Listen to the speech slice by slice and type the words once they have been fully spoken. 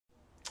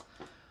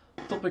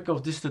topic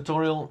of this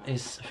tutorial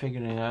is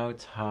figuring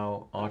out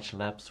how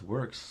ArchLabs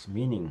works,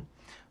 meaning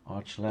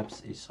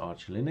ArchLabs is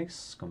Arch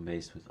Linux,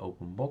 based with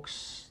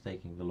Openbox,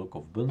 taking the look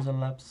of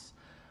Bunsen Labs,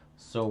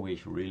 so we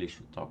really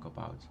should talk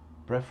about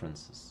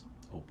preferences,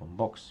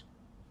 Openbox.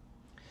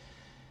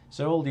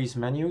 So all these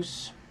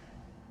menus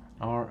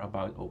are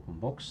about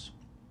Openbox.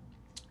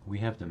 We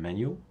have the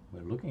menu,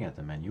 we're looking at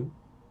the menu.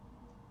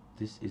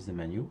 This is the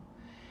menu.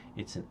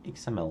 It's an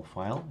XML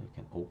file. You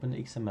can open the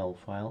XML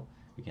file,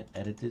 we can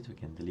edit it, we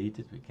can delete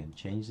it, we can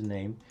change the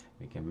name,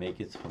 we can make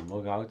it from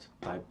logout,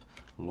 type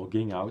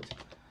logging out,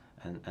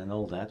 and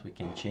all that. We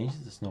can change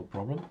it, it's no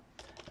problem.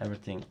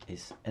 Everything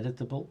is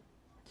editable.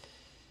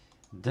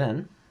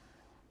 Then,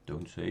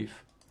 don't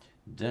save.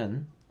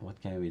 Then, what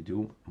can we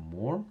do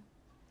more?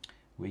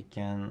 We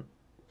can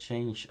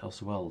change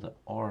as well the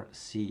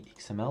RC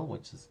XML,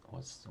 which is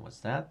what's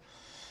that?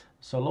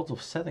 So a lot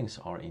of settings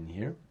are in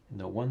here.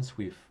 The ones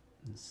we've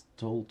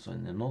installed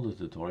in another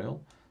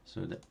tutorial.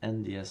 So the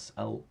NDSLMIMC,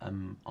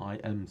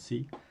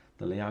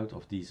 the layout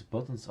of these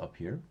buttons up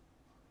here,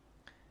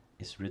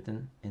 is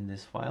written in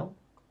this file.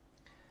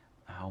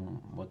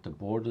 What the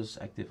borders,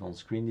 active on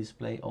screen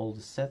display, all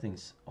the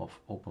settings of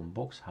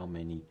Openbox, how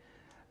many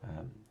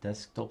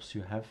desktops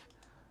you have,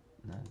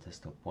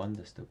 desktop 1,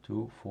 desktop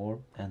 2, 4,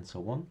 and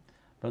so on.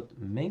 But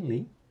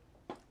mainly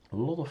a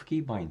lot of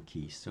keybind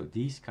keys. So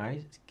these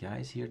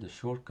guys here, the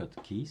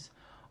shortcut keys,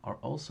 are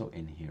also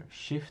in here.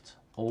 Shift,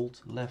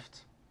 Alt,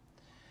 Left.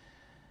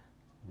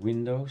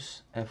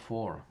 Windows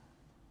F4,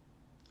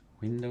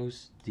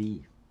 Windows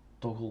D,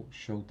 toggle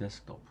show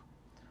desktop,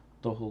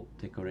 toggle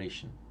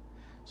decoration.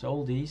 So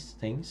all these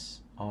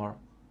things are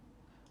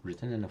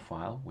written in a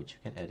file which you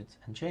can edit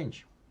and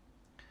change.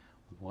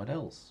 What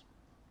else?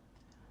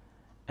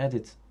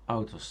 Edit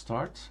auto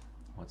start.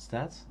 What's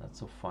that?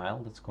 That's a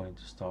file that's going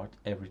to start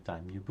every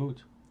time you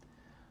boot.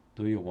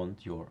 Do you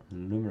want your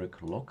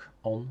numeric lock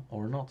on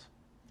or not?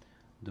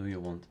 Do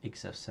you want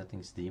XF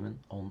settings daemon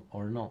on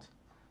or not?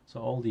 So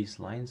all these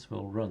lines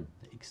will run.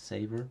 The X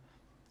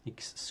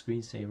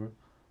screensaver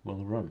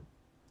will run.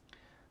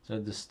 So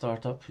the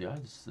startup, yeah,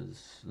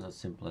 it's not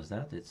simple as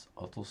that. It's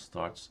auto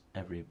starts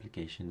every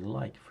application you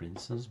like. For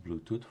instance,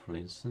 Bluetooth, for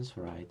instance,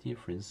 Variety,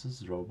 for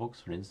instance,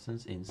 Dropbox, for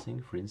instance,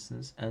 InSync, for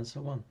instance, and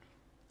so on.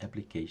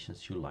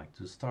 Applications you like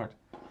to start.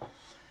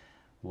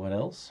 What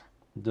else?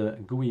 The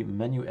GUI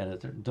menu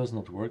editor does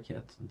not work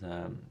yet.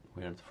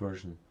 We're at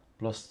version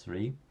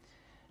 +3.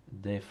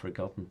 They've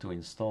forgotten to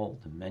install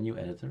the menu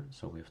editor,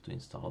 so we have to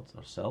install it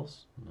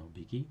ourselves. No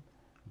biggie,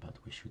 but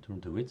we should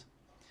do it.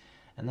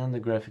 And then the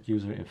graphic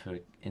user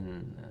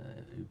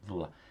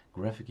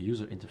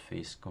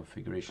interface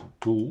configuration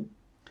tool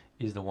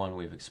is the one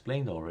we've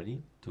explained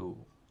already to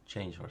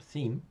change our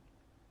theme.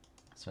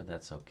 So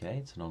that's okay,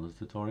 it's another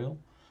tutorial.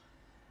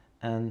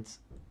 And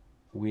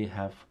we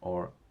have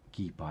our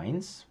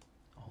keybinds,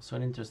 also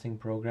an interesting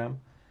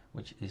program,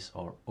 which is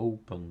our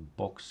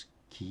Openbox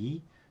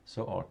key.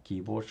 So our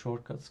keyboard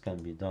shortcuts can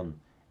be done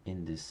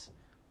in this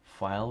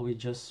file we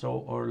just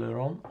saw earlier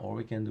on, or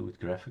we can do it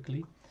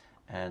graphically.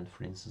 And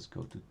for instance,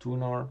 go to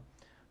Tunar.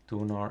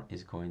 Tunar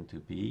is going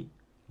to be,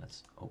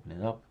 let's open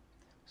it up,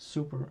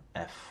 Super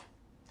F.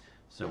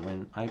 So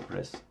when I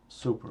press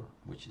Super,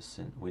 which is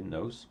in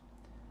Windows,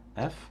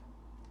 F,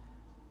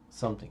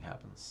 something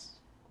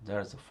happens.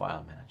 There's a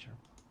file manager.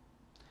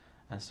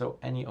 And so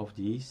any of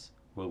these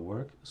will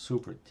work.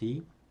 Super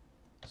T,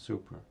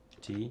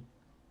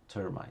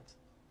 termite.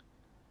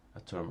 A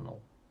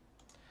terminal.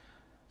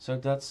 So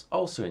that's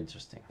also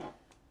interesting.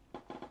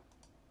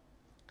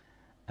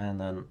 And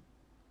then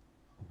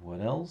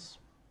what else?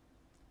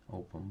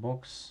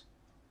 Openbox.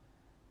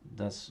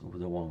 That's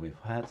the one we've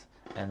had.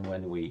 And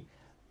when we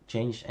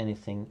change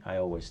anything, I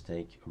always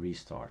take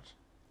restart.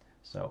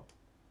 So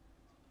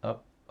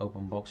up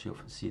Openbox, you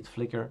see it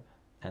flicker,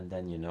 and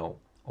then you know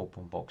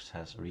Openbox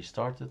has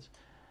restarted.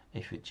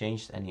 If you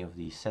changed any of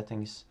these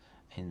settings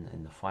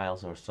in the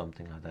files or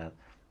something like that,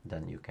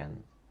 then you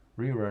can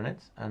rerun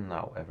it, and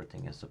now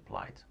everything is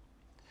applied.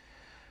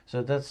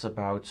 So that's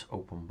about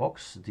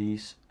Openbox.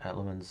 These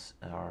elements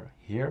are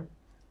here,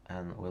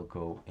 and we'll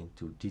go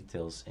into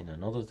details in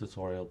another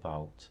tutorial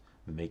about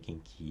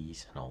making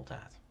keys and all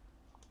that.